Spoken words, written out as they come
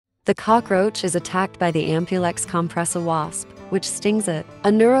The cockroach is attacked by the Ampulex compressa wasp, which stings it. A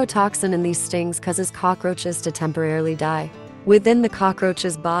neurotoxin in these stings causes cockroaches to temporarily die. Within the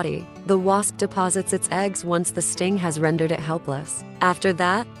cockroach's body, the wasp deposits its eggs once the sting has rendered it helpless. After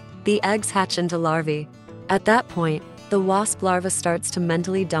that, the eggs hatch into larvae. At that point, the wasp larva starts to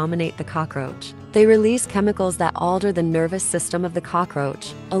mentally dominate the cockroach. They release chemicals that alter the nervous system of the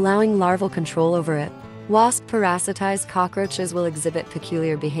cockroach, allowing larval control over it. Wasp parasitized cockroaches will exhibit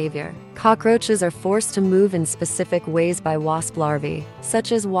peculiar behavior. Cockroaches are forced to move in specific ways by wasp larvae,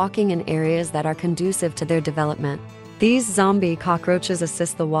 such as walking in areas that are conducive to their development. These zombie cockroaches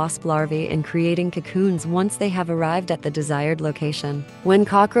assist the wasp larvae in creating cocoons once they have arrived at the desired location. When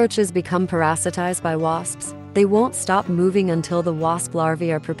cockroaches become parasitized by wasps, they won't stop moving until the wasp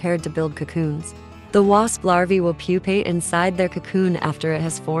larvae are prepared to build cocoons. The wasp larvae will pupate inside their cocoon after it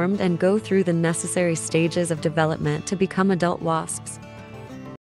has formed and go through the necessary stages of development to become adult wasps.